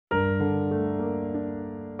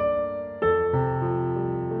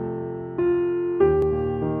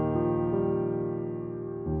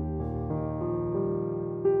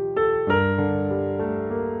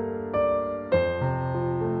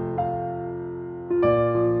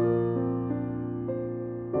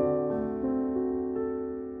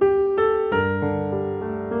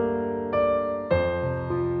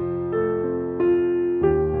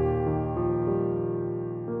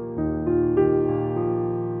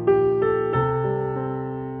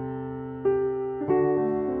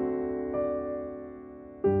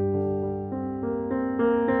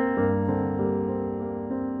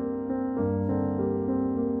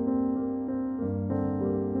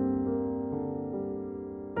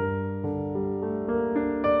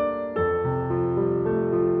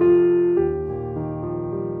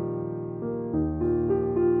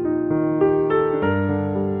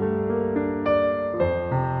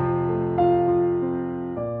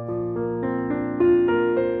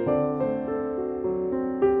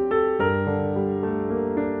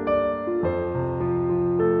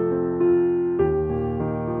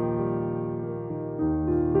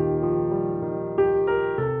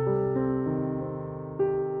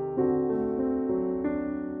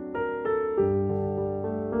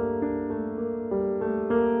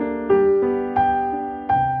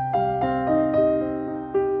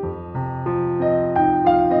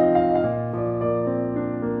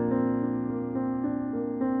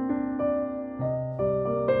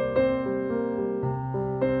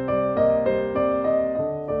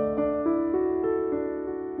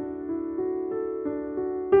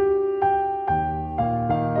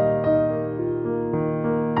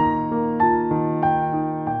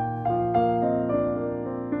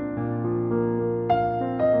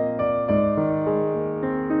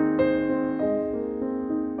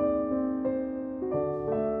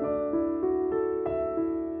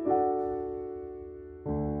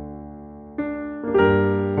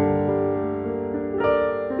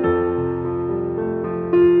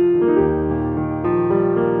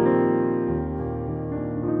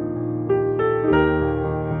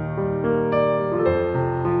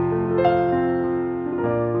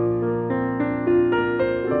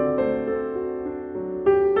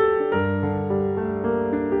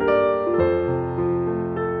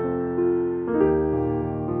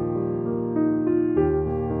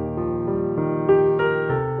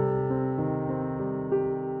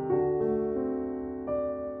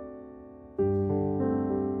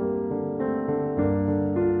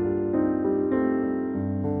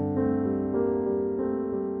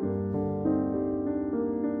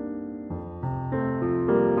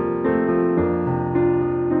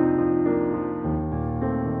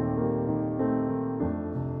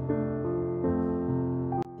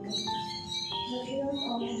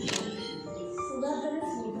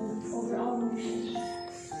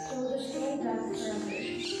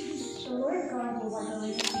what the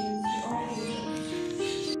lady means to all people.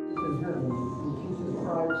 In heaven, and Jesus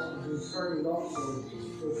Christ, who carried also,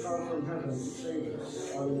 will come from heaven to save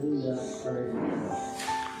us. Hallelujah. Hallelujah.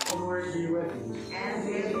 The Lord be with you. And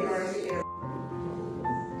with your spirit.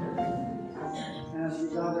 As we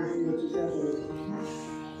gather here together,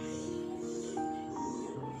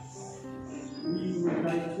 we would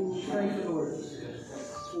like to thank the Lord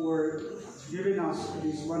for giving us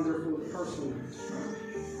this wonderful person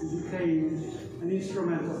who became an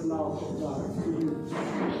instrument of love of God to you,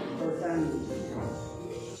 her family.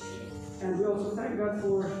 And we also thank God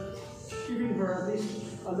for giving her at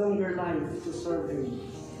least a longer life to serve Him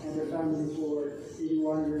and her family for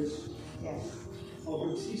 81 years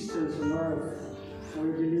of existence on earth. And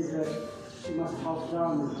we believe that she must have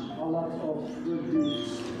done a lot of good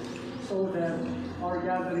deeds, so that our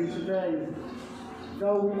gathering today,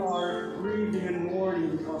 though we are grieving and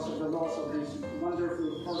mourning because of the loss of this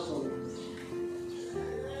wonderful person,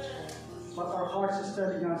 but our hearts is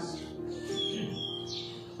telling us,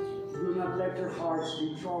 do not let your hearts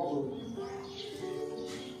be troubled,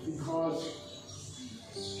 because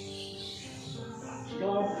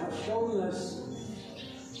God has shown us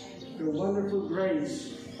the wonderful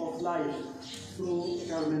grace of life through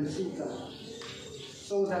Carmencita,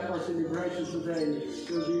 so that our celebration today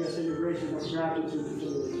will be a celebration of gratitude to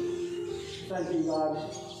Him. Thanking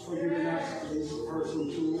God for giving us this person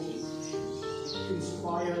to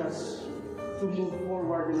inspire us to move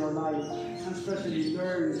forward in our life, and especially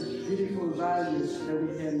learn beautiful values that we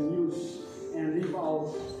can use and live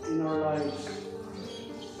out in our lives.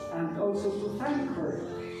 And also to thank her,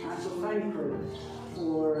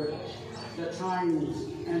 for the times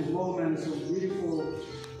and moments of beautiful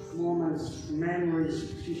moments,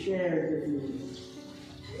 memories she shared with me.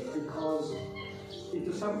 Because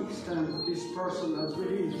to some extent, this person has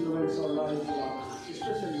really influenced our lives a lot,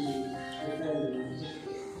 especially my family.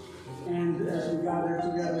 And as we gather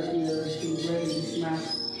together here to pray this Mass,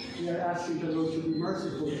 we are asking the Lord to be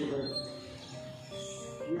merciful to her.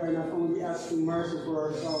 We are not only asking mercy for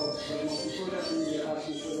ourselves, but most importantly, we are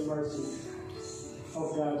asking for the mercy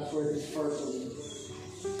of God for this person.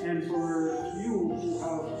 And for you who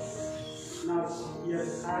have not yet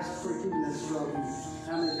asked forgiveness from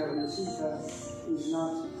Carmencita, it's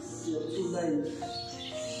not yet too late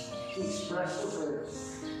to express to her,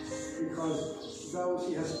 because though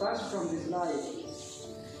she has passed from this life,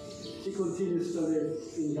 she continues to live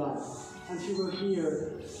in God, and she will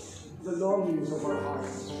hear the longings of our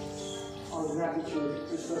hearts, our gratitude,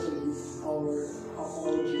 especially our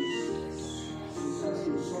apologies,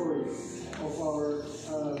 especially sorry of our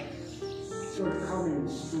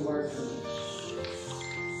shortcomings towards her.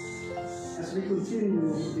 As we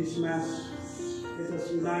continue this Mass, let us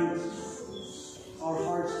unite our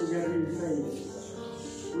hearts together in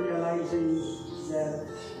faith, realizing that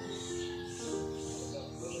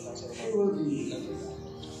she will be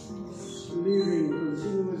living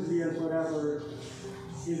continuously and forever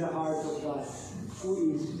in the heart of God, who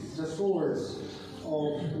is the source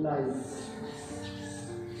of life.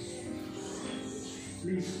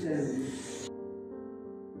 Please stand.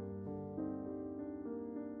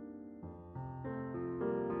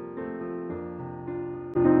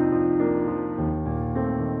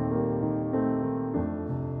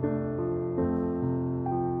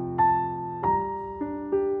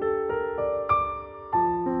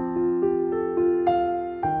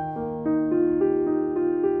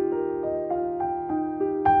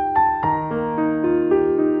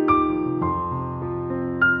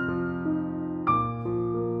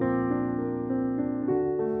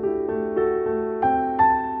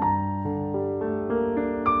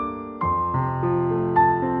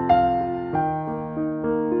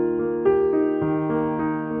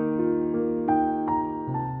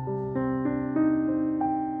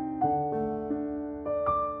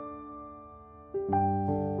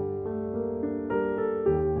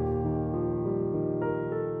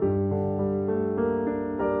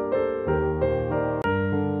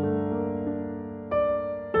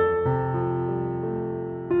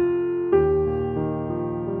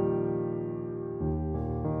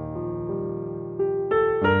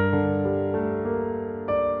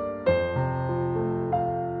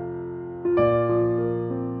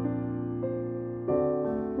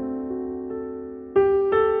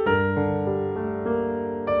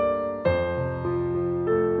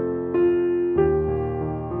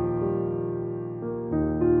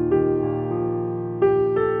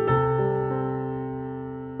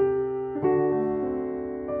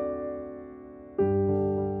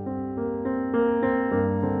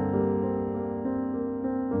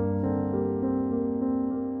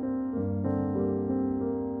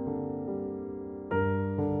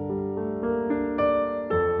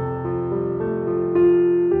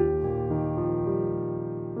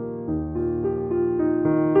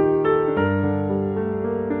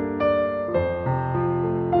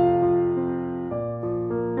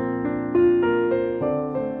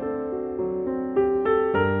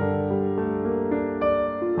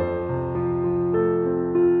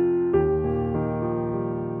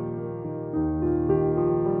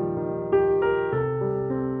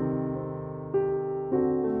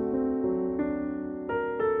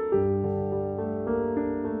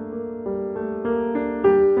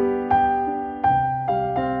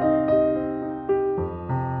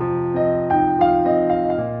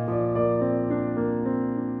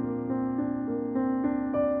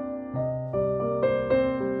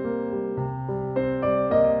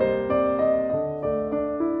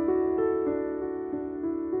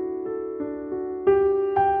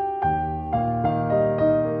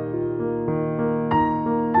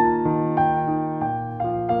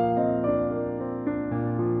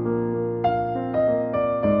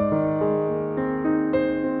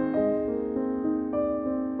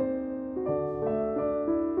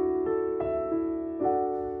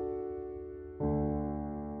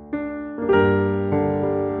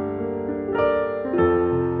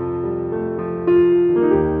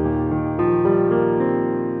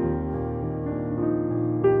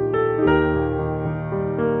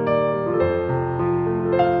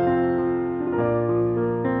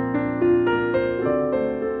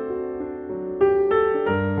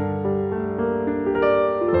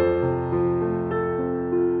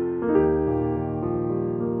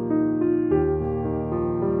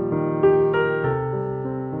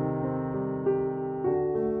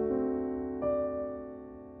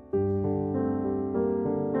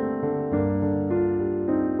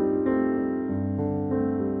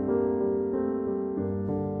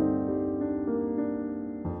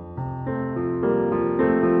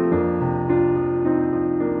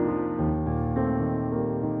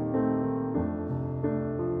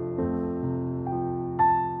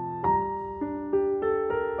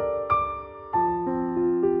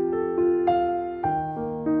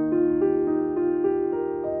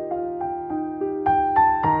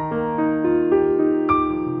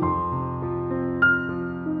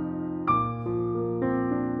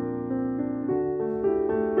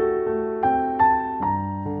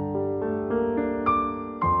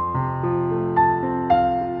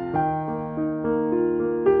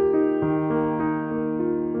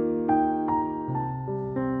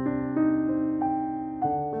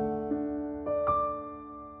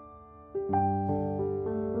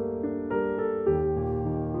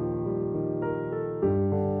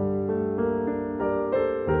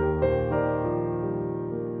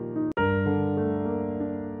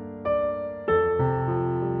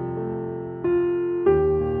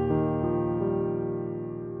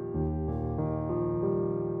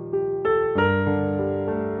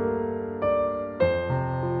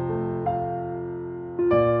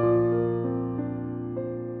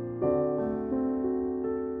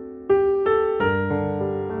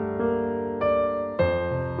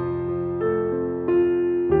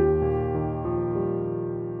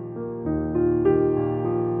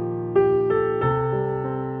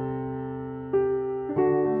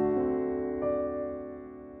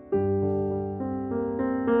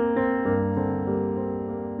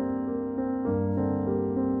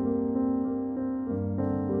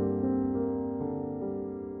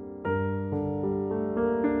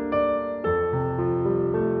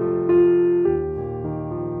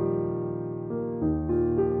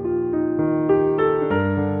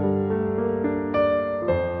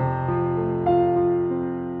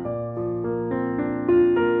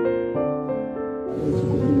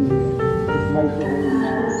 like to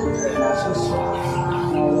hold classes.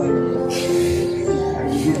 Now I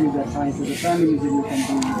give you that time to the families and you can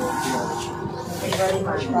do your theology. Thank you very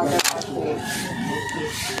much, Father.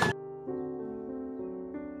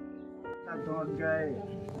 Tungod kay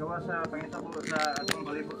gawa sa pangitabo sa atong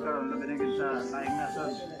palibot karon labi na gid sa laing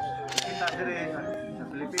nasod. Kita diri sa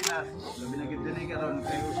Pilipinas, labi na gid dinhi karon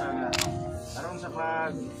kay usa nga aron sa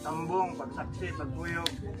pagtambong, pagsaksi,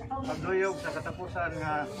 pagduyog sa katapusan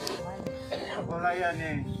nga pagwalayan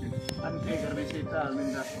ni Carmencita,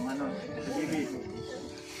 Almendras, Romanos, sa TV.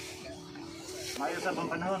 Mayo sa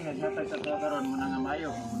panahon nga natag sa karon mo nga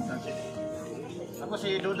mayo. Ako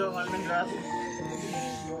si Dudong Almendras,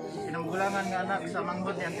 kinambulangan nga anak sa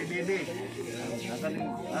manghod ni Auntie Bibi.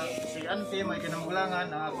 Si Auntie may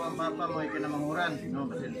kinambulangan, ako ang papa may kinamanghuran. No,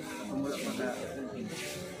 kasi tumula pa ka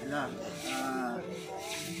sila.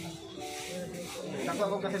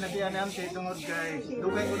 Ako kasi natiyan ni Auntie tungod kay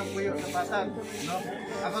dugay ko ng puyo sa patag. No?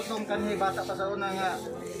 Ako tong kanhi bata pa sa una nga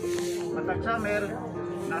matag summer,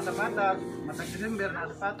 nasa patag, matag December,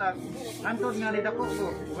 nasa patag. Antod nga nidako ko,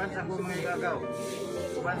 uban sa akong mga igagaw.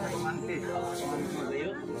 Uban sa akong auntie.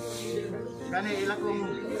 Kani ila kong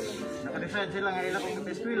naka-decide sila nga ila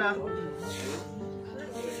kong eskwela.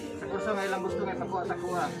 Sa kurso nga ilang gusto nga ipakuha sa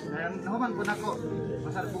kuha. Ngayon, nahuman po na ko.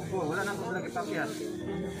 Masalpong ko, wala na ko sila ipakyas.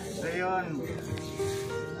 Ngayon,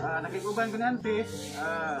 nakikuban ko ni auntie.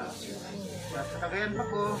 Sa Cagayan pa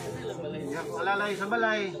ko. Hindi ako alalay sa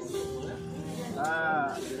balay.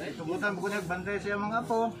 Tubutan ko niya, bantay siya mga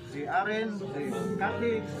apo. Si Aren, si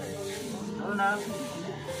Kati. Ano na.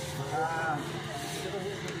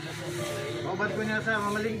 Maubat ko niya sa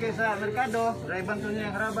mamalingkay sa merkado, drivean ko niya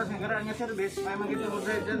yung harabas ng karaan nga service, may magkita mo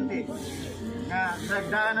drive dyan nga drive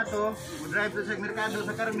daan na to, drive to sa merkado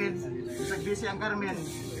sa Carmen, sa busy ang Carmen,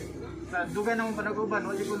 sa dugay namang panaguban,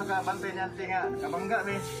 hindi ko nakabantay niya nga kabangga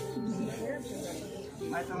may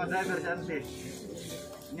ito nga driver dyan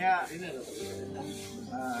niya,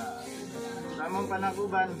 sa among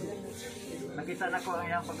panaguban, nakita na ko ang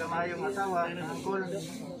iyang pagkamayong asawa, angkol,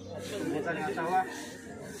 bukan yung asawa.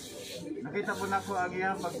 Nakita po na ko ang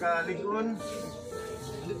iyang pagkalikon,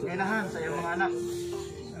 inahan sa iyong mga anak.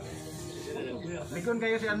 Likon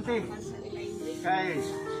kayo si auntie. Kay,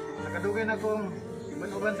 nakadugay na kong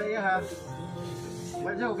iban-uban sa iya ha.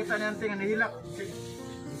 Ba't siya, kita ni auntie nga nihilak.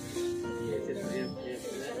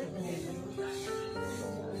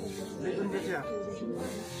 Likon ka siya.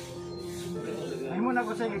 Nahimon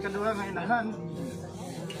ako sa ikaduha nga inahan.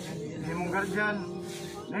 Nahimong guardian.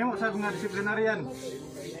 Nahimong sa mga disiplinaryan.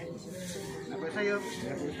 Nakoy sa'yo,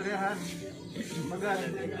 istriyahan. Magan.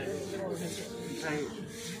 Say.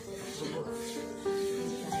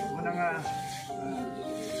 Muna nga.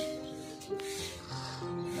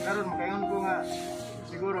 Karon makayon ko nga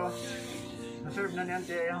siguro na-serve na niyan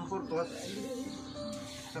siya yung purpose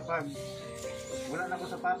sa pag wala na ko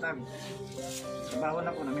sa patag. Trabaho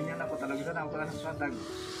na ko, naminyan ako talaga sa ang pala sa patag.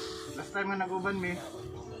 Last time nga nag-uban mi,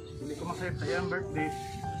 hindi ko masayap sa iyang birthday.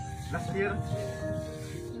 Last year,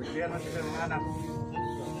 birthday na sila mga anak.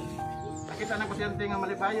 Nakita na ko siyang tinga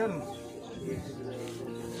malipayon.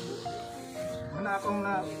 Muna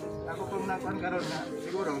ako kong nakuhan karon na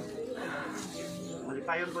siguro,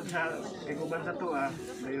 malipayon po siya kay uban sa tuwa.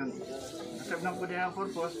 Ngayon, nasab na po niya ang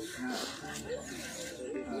purpose na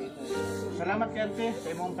salamat kay ante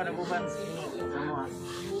sa imong panaguban sa mga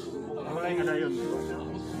walay nga dayon.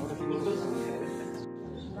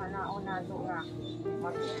 Una to nga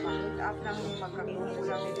mag-meet up lang ni magkagulo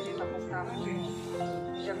lang ni dili tapos kami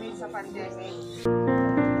gamit sa pandemic.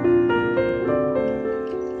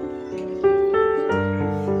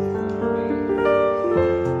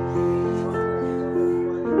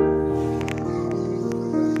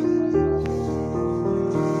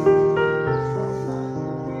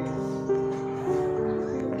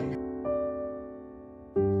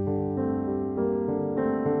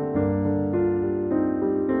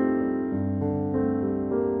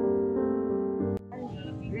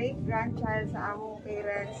 Great-grandchild sa among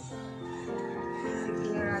parents, si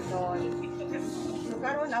Kira doon. So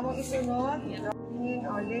karon among isunod, ni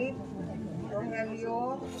Olive,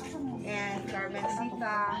 Rogelio, and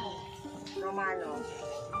Carmencita, Romanos.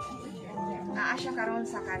 Naa siya karon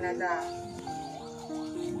sa Canada.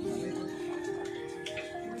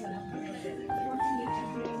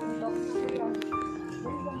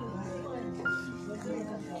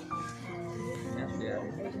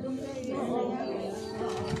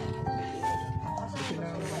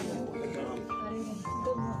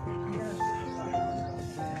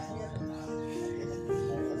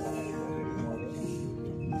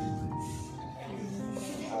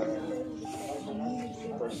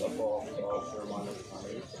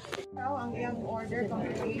 Ikaw ang iyang order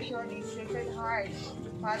congregation is Sacred Heart,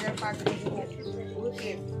 Father Patrick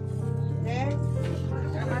Butit. Then,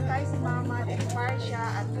 namatay si Mama, expired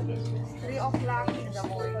siya at 3 o'clock in the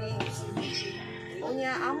morning.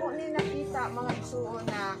 Unya, amo ni nakita mga isuon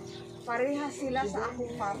na parehas sila sa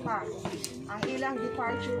akong papa. Ang ilang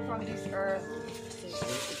departure from this earth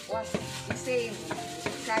was the same.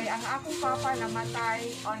 Kaya ang akong papa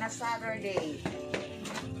namatay on a Saturday,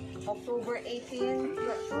 October 18,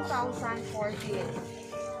 2014.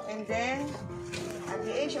 And then, at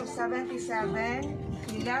the age of 77,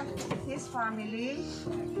 he left his family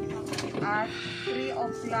at 3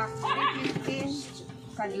 o'clock, 3:15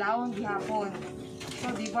 kadlawon gihapon. So,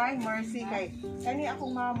 divine mercy kay kani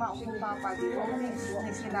akong mama, akong papa, devotees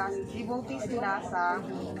sila sa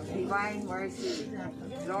divine mercy.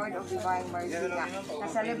 Lord of divine mercy nga.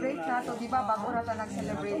 Na-celebrate na to, di ba? Bago na ta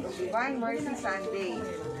nag-celebrate of divine mercy Sunday.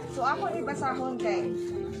 So, ako ni basahon kay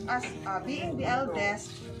as being the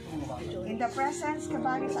eldest, in the presence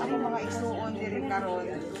kabali sa akong mga isuon diri karon,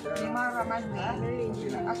 lima raman mi.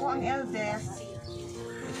 Ako ang eldest.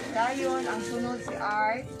 Dayon ang sunod si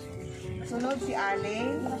Art, sunod si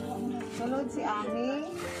Aling, sunod si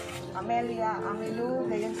Ami, Amelia, Amilu,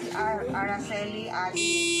 dayon si Araceli,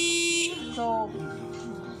 Adi. So,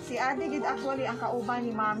 si Adi gid actually ang kauban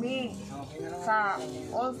ni Mami sa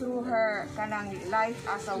all through her kanang life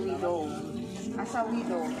as a widow.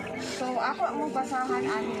 So, ako ang basahan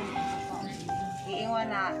ani iingon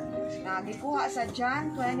na gikuha sa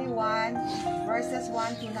John 21 verses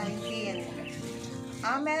 1 to 19.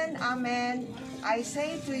 Amen, amen. I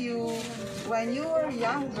say to you, when you were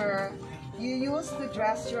younger, you used to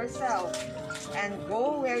dress yourself and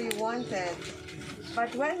go where you wanted. But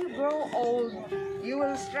when you grow old, you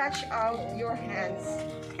will stretch out your hands,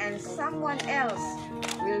 and someone else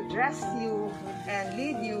will dress you and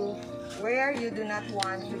lead you where you do not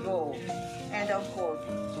want to go. End of quote.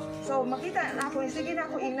 So, makita na ako, sige na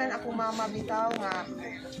ako ingnan ako mama bitaw nga,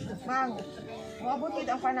 Mang, maabot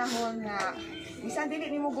ang panahon nga bisan dili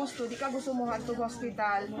nimo gusto, di ka gusto mo adto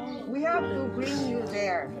hospital, we have to bring you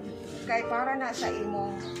there. Kay para na sa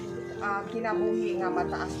imong kinabuhi nga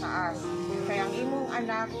mataas-taas. Kaya ang imong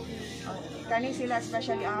anak, kani sila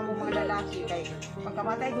especially ang among mga lalaki, kay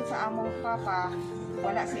pagkamatay gud sa among papa,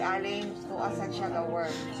 wala si Aling, tuasan siya ga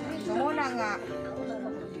work. So muna nga,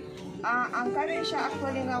 ang kani siya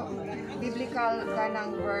actually nga biblical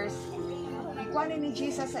ganang verse, ikuan ni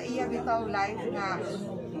Jesus sa iya bitaw life nga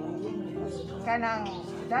kanang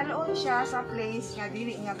dalon siya sa place nga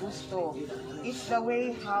dili nga gusto. It's the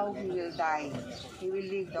way how he will die. He will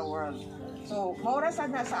leave the world. So, maura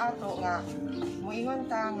sad na sa ato nga moingon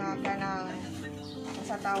ta nga kanang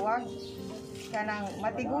sa tawag kanang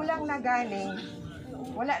matigulang na ganing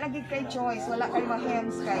wala lagi kay choice, wala kay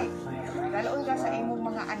mahems kay dalon ka sa imong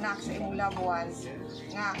mga anak, sa imong loved ones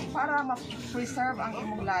nga para ma-preserve ang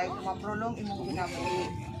imong life, ma-prolong imong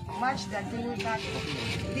kinabuhi. Much that they will not,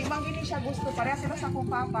 di man gini siya gusto, pareha sila sa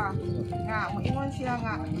akong papa nga, mag-ingon siya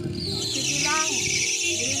nga sige lang,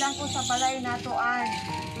 dili lang ko sa balay natoan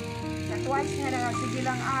sa twice nga nga, sige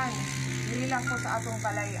lang an dili lang ko sa atong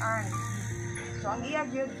balayan. So ang iya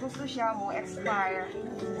gyud gusto siya mo expire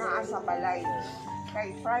na sa balay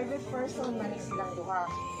kay private person man silang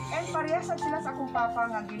duha. And parehas sila sa akong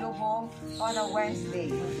papa nga gilubong on a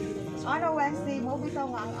Wednesday. On a Wednesday, mo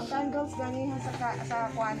bitaw nga ang candles ganihan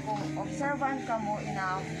sa kuan kung observant ka mo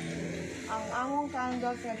enough. Ang among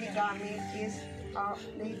candles nga gigamit is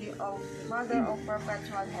Lady of Mother of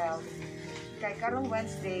Perpetual Health. Kay karong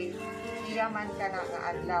Wednesday, iyaman ka na nga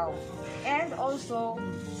adlaw. And also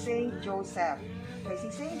Saint Joseph. Kay si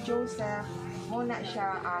Saint Joseph muna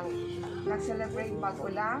siya ang nag-celebrate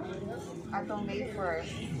pag-ulang atong May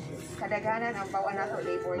 1st. Kadaganan ang bawa nato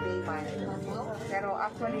Labor Day man. Pero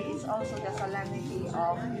actually, it's also the solemnity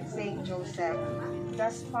of Saint Joseph, the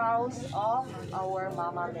spouse of our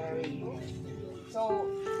Mama Mary. So,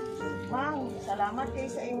 Mang, salamat kayo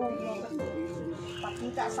sa imong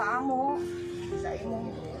pakita sa amo, sa imong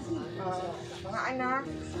mga anak.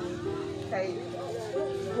 Kay,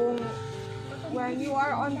 kung when you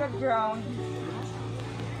are on the ground,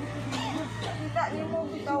 kita niyo mo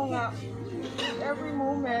bitaw nga, every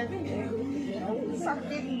moment,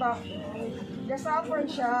 sakit ba? Gasapon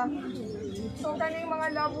siya. So, kaning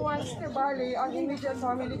mga loved ones, tibali, ang immediate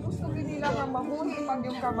family, gusto nila nga mahuhi pag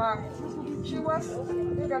yung kamang. She was,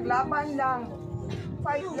 naglaban lang,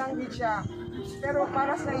 fight lang din siya. Pero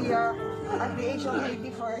para sa iya, at the age of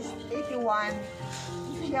 81,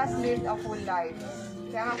 she has lived a full life.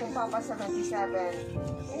 Kaya nga kung papa sa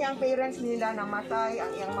 27, iyang parents nila namatay,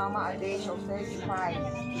 ang iyang mama at the age of 35.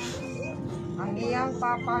 ang iyang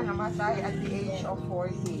papa namatay at the age of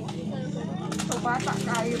 40. So bata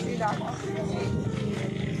kayo sila kasi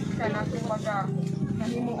kanang kumbaga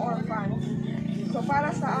nahimong orphan. So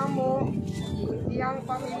para sa amo, iyang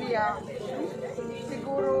pamilya,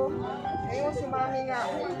 siguro ngayon si mami nga,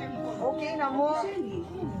 okay na mo.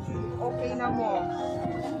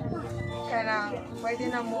 Kanang pwede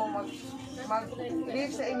na mo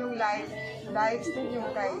mag-live sa inyong lives ninyo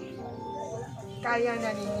kay kaya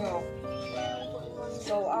na ninyo.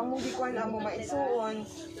 So, amo gikuan amo maisuon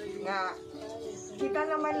nga kita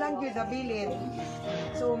naman lang gyud abilin.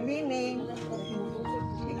 So, meaning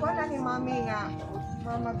ikuan na ni mami nga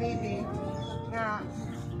mama baby nga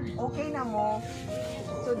okay na mo.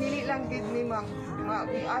 So, dili lang gyud ni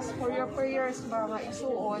we ask for your prayers ba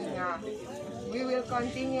maisuon nga we will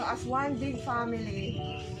continue as one big family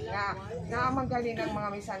nga naamang gani ng mga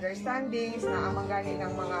misunderstandings, naamang gani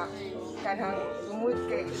ng mga kanang tumud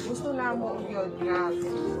kay gusto na mo yun nga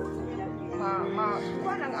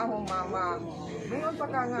kuha ng among mama. Ngayon pa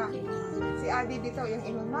ka nga si Adi dito yung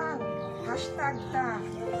inuman hashtag ta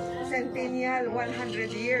centennial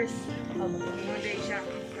 100 years inuday siya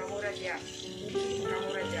kamura siya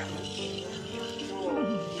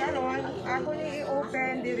karon ako ni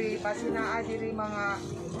i-open diri basi naa diri mga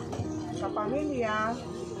kapamilya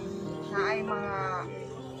na ay mga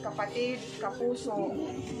kapatid, kapuso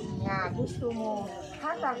nga gusto mo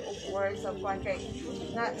hatag og words of kwan kay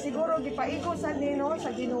na siguro gipaigo sa nino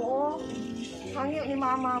sa Ginoo hangyo ni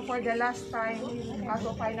mama for the last time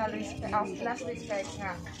ato final last respect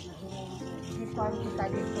nga ipon kita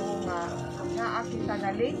dito nga naa kita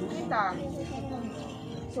na late kita.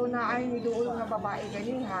 So naay ni duol nga babae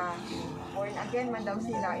ganin ha. Born again man daw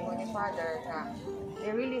sila ingon ni Father na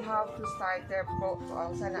they really have to start their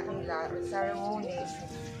sana nila ceremonies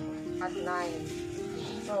at 9.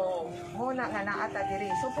 So muna nga naata diri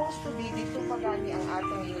supposed to be dito pagani ang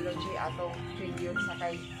atong eulogy, atong tribute sa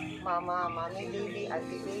kay mama, mami baby,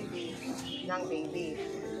 auntie baby ng baby.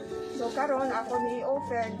 So karon ako ni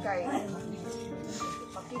open kay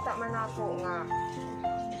makita man ako nga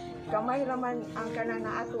gamay raman ang kanang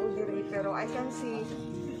naato diri pero I can see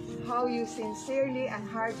how you sincerely and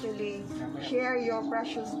heartily share your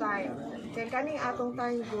precious time. Kaya kaning atong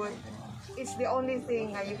time good is the only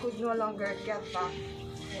thing nga you could no longer get back.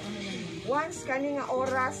 Once kani nga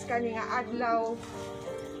oras, kani nga adlaw,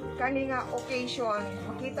 kani nga occasion,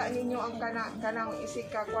 makita ninyo ang kanang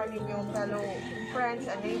isika kwa ninyo fellow friends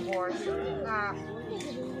and neighbors nga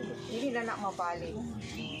hindi na mabalik.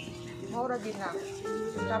 Maura din na.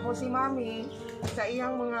 Tapos si Mami, sa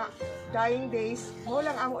iyang mga dying days, mo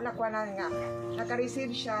lang amo nakwanan nga.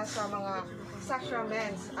 Naka-receive siya sa mga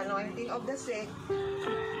sacraments, anointing of the sick,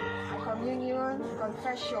 communion,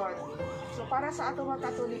 confession. So para sa ato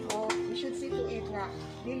mga Katoliko, we should see to it nga,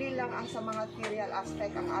 dili lang ang sa mga material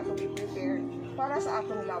aspect ang atong i-prepare para sa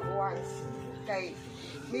atong loved ones. Kay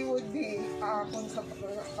we would be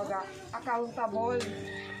accountable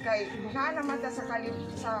kay na naman ta sa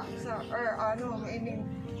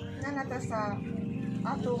nanata sa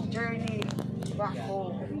atong journey back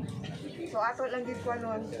home. So ato lang gid ko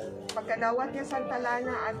nun pagkadawat niya Santa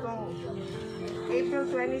Lana atong April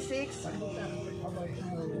 26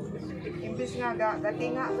 imbis nga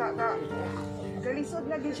gatinga galisod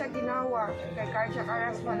na din siya ginawa kay cardiac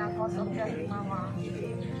arrest pa ng cause of death ni mama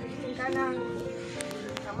kanang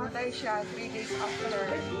namatay siya 3 days after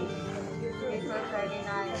April 29.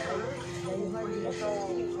 So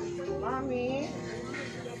mami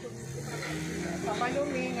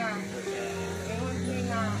kapalumi nga ingon mi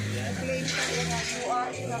nga place nga you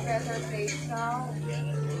are in a better place now.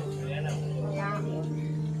 Yeah.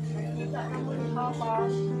 Nakita na mo ni Papa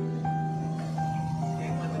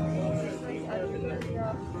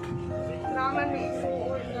naman may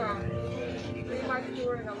isuod nga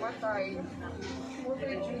premature na matay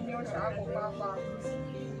Mutri junior sa ako papa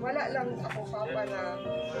wala lang ako papa na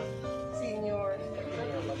senior.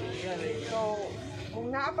 So kung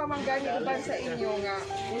naapamanggani uban sa inyo nga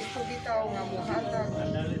gusto bitaw nga muhatag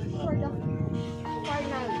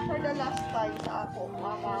for the last time sa ako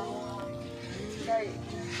mama kay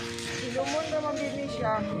ilumon naman din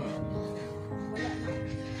siya.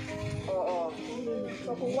 Oo.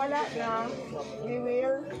 So kung wala na, we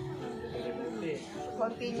will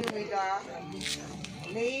continue with the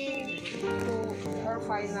laying to her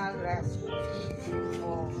final rest.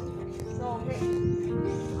 Oh. So, okay.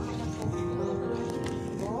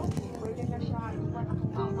 Oh, pwede na siya.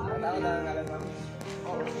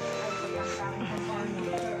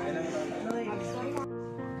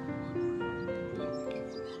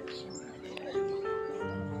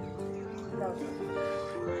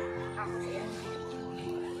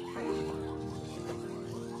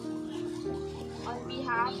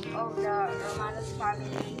 behalf of the Romanos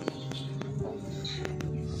family,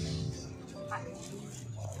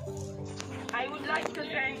 I would like to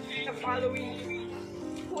thank the following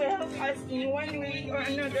who help us in one way or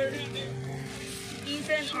another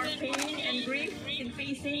easen our pain and grief in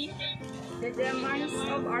facing the demands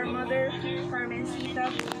of our mother,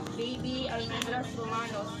 Carmencita, baby Almendras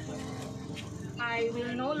Romanos. I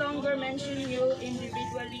will no longer mention you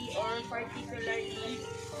individually or particularly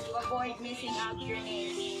to avoid missing out your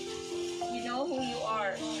names. You know who you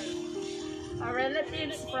are. Our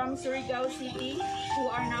relatives from Surigao City who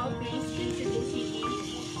are now based in Cebu City.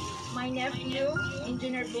 My nephew,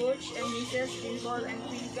 Engineer Butch and Mrs. Dimpol and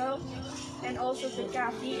Twinkle, and also to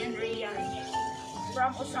Kathy and Rayan.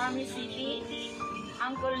 From Osami City,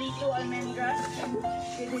 Uncle Lito Almendras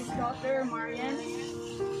with his daughter Marian,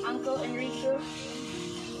 Uncle Enrico,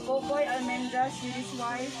 Popoy Almendras with his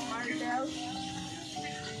wife Maribel.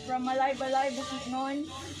 From Malay-Balay, Bukidnon,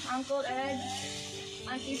 Uncle Ed,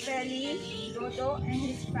 Auntie Feli, Dodo and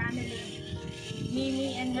his family,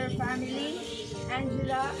 Mimi and her family,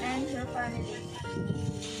 Angela and her family.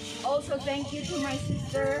 Also thank you to my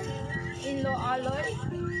sister-in-law Aloy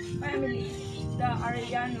family, the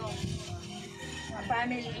Arellano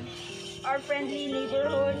family, our friendly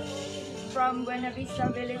neighborhood from Buena Vista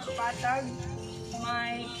Village, Patag,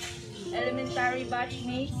 my elementary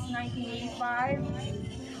batchmates 1985,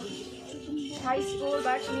 high school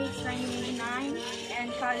batchmates 1989,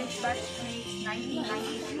 and college batchmates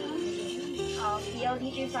 1992.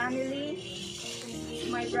 PLDT family,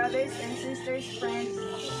 my brothers and sisters, friends.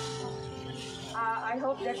 I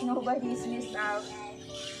hope that nobody is missed out.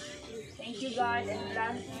 Thank you, God, and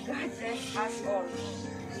God bless us all.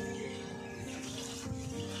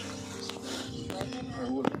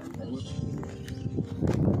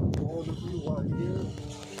 All of you are here,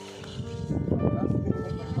 asking for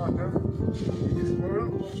my mother in this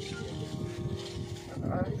world, and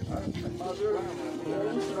I, my mother, will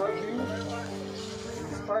always love you,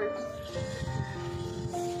 despite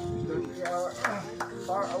that we are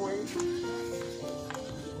far away.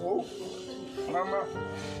 Hope, Mama,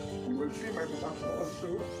 you will see my mother also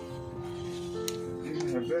in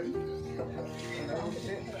heaven, and I will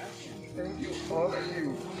say thank you, all of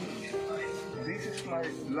you. This is my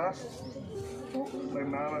last hope. My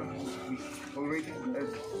mama is already dead.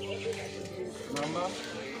 Mama,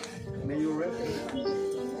 may you rest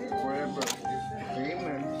forever.